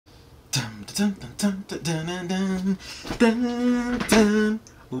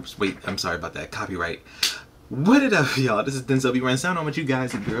Oops, wait, I'm sorry about that. Copyright. What it up, y'all? This is Denzel B. Sound on with you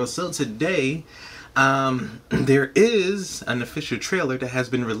guys and girls. So today, there is an official trailer that has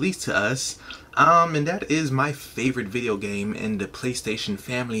been released to us. And that is my favorite video game in the PlayStation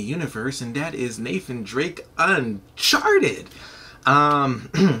family universe, and that is Nathan Drake Uncharted.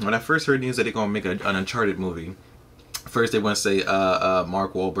 When I first heard news that they're gonna make an Uncharted movie, first they want to say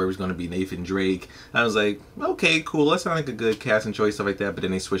Mark Wahlberg is going to be Nathan Drake. I was like, okay, cool. That sounds like a good casting choice, stuff like that. But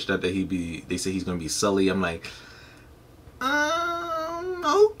then they switched up that they say he's going to be Sully. I'm like,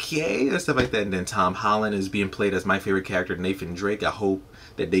 okay, and stuff like that. And then Tom Holland is being played as my favorite character, Nathan Drake. I hope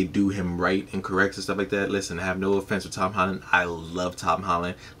that they do him right and correct and stuff like that. Listen, I have no offense with Tom Holland. I love Tom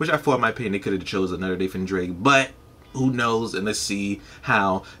Holland, which I thought, in my opinion, they could have chose another Nathan Drake. But who knows? And let's see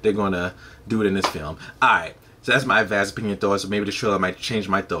how they're going to do it in this film. All right. So that's my vast opinion thoughts, so maybe the trailer might change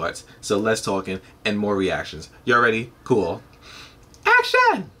my thoughts. So less talking and more reactions. Y'all ready? Cool.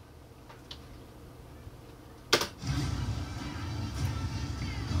 Action!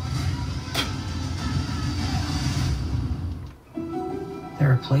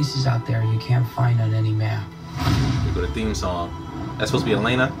 There are places out there you can't find on any map. We go to theme song. That's supposed to be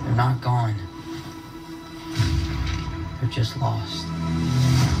Elena? They're not gone. They're just lost.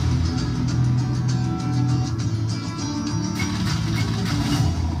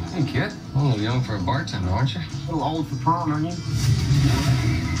 Hey, kid. A little young for a bartender, aren't you? A little old for prom, aren't you?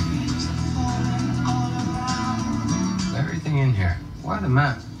 Everything in here. Why the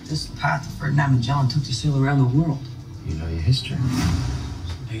map? This is the path that Ferdinand Magellan took to sail around the world. You know your history.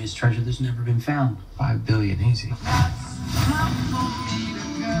 It's the biggest treasure that's never been found. 5 billion, easy. I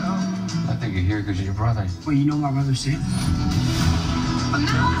think you're here because you're your brother. Well, you know my brother Sam?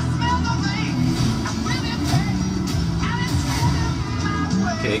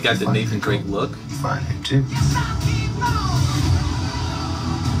 Okay, got the Nathan Drake look. Find him too. Who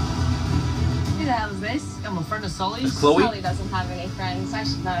the hell is this? I'm a friend of Sully's. That's Chloe? Sully doesn't have any friends. I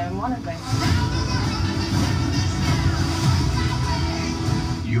should know him one of them.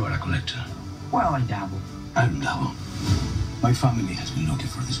 You are a collector. Well, I dabble. I don't dabble. My family has been looking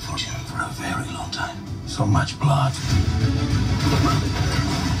for this fortune for a very long time. So much blood.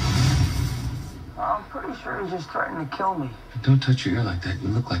 I'm pretty sure he's just threatening to kill me. Don't touch your ear like that. You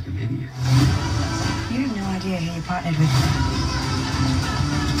look like an idiot. You have no idea who you partnered with.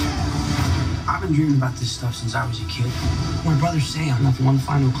 I've been dreaming about this stuff since I was a kid. My brother Sam left one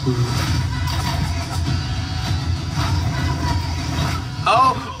final clue.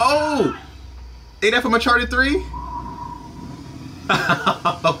 Oh! Ain't that from Uncharted 3?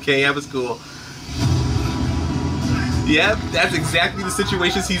 Okay, that was cool. Yep, that's exactly the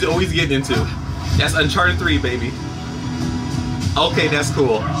situations he's always getting into. That's Uncharted 3, baby. Okay, that's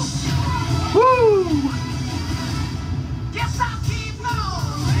cool. Woo!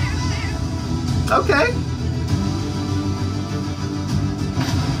 Okay.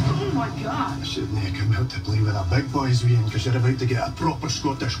 Oh my God! I shouldn't have come out to play with the big boys, Ian, because you're about to get a proper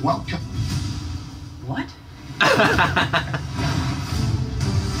Scottish welcome. What?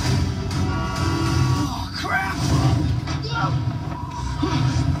 Oh, crap!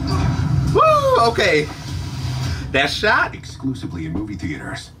 Woo! Okay. That shot? Exclusively in movie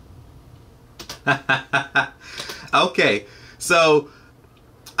theaters. Okay. So,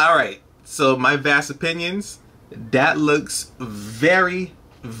 alright. So, my vast opinions. That looks very,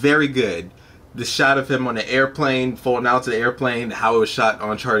 very good. The shot of him on the airplane, falling out to the airplane, how it was shot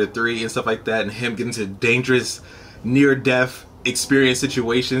on Uncharted 3 and stuff like that, and him getting into dangerous, near-death experience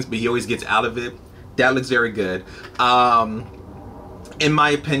situations, but he always gets out of it. That looks very good. In my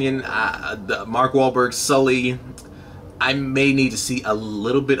opinion, the Mark Wahlberg Sully, I may need to see a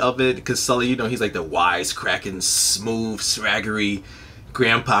little bit of it, because Sully, you know, he's like the wisecracking, smooth, swaggery,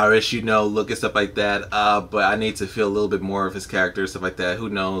 grandpa-ish, you know, look and stuff like that. But I need to feel a little bit more of his character, stuff like that. Who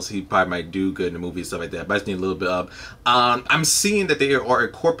knows? He probably might do good in the movie, stuff like that. But I just need a little bit of. I'm seeing that they are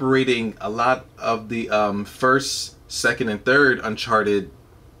incorporating a lot of the first, second, and third Uncharted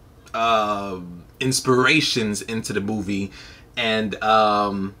inspirations into the movie. And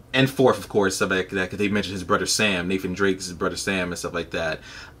fourth, of course, stuff like that, because they mentioned his brother Sam, Nathan Drake's his brother Sam, and stuff like that.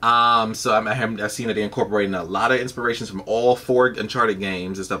 So I've seen that they're incorporating a lot of inspirations from all 4 Uncharted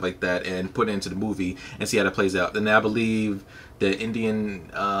games and stuff like that, and put it into the movie and see how that plays out. And I believe the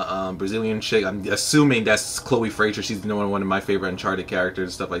Indian, Brazilian chick, I'm assuming that's Chloe Fraser. She's one of my favorite Uncharted characters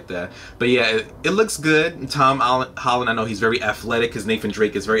and stuff like that. But yeah, it looks good. Tom Holland, I know he's very athletic, because Nathan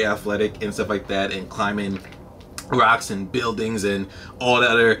Drake is very athletic and stuff like that, and climbing rocks and buildings and all the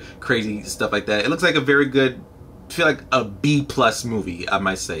other crazy stuff like that. It looks like a very good feel like a B+ movie, I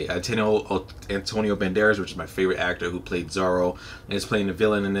might say. Antonio Banderas, which is my favorite actor, who played Zorro, and is playing the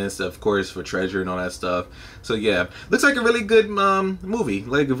villain in this, of course, for Treasure and all that stuff. So yeah, looks like a really good movie,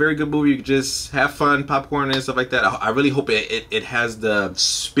 like a very good movie. You can just have fun, popcorn and stuff like that. I really hope it has the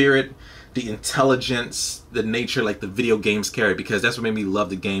spirit, the intelligence, the nature like the video games carry, because that's what made me love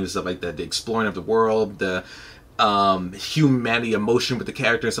the games and stuff like that. The exploring of the world, the humanity, emotion with the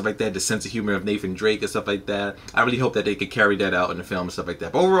character and stuff like that, the sense of humor of Nathan Drake and stuff like that. I really hope that they could carry that out in the film and stuff like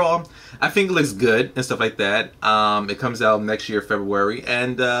that. But overall, I think it looks good and stuff like that. It comes out next year, February,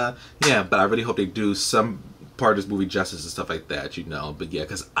 and yeah, but I really hope they do some part of this movie justice and stuff like that, you know. But yeah,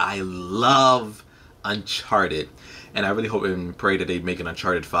 because I love Uncharted, and I really hope and pray that they make an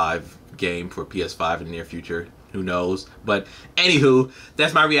Uncharted 5 game for PS5 in the near future. Who knows? But anywho,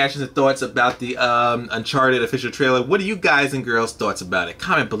 that's my reactions and thoughts about the Uncharted official trailer. What are you guys and girls' thoughts about it?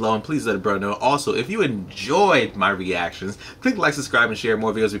 Comment below and please let a brother know. Also, if you enjoyed my reactions, click like, subscribe, and share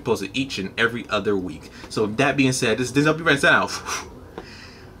more videos we posted each and every other week. So with that being said, this is Denzel signing out.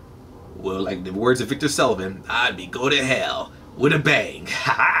 Well, like the words of Victor Sullivan, I'd be go to hell with a bang.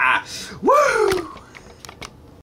 Ha ha! Woo!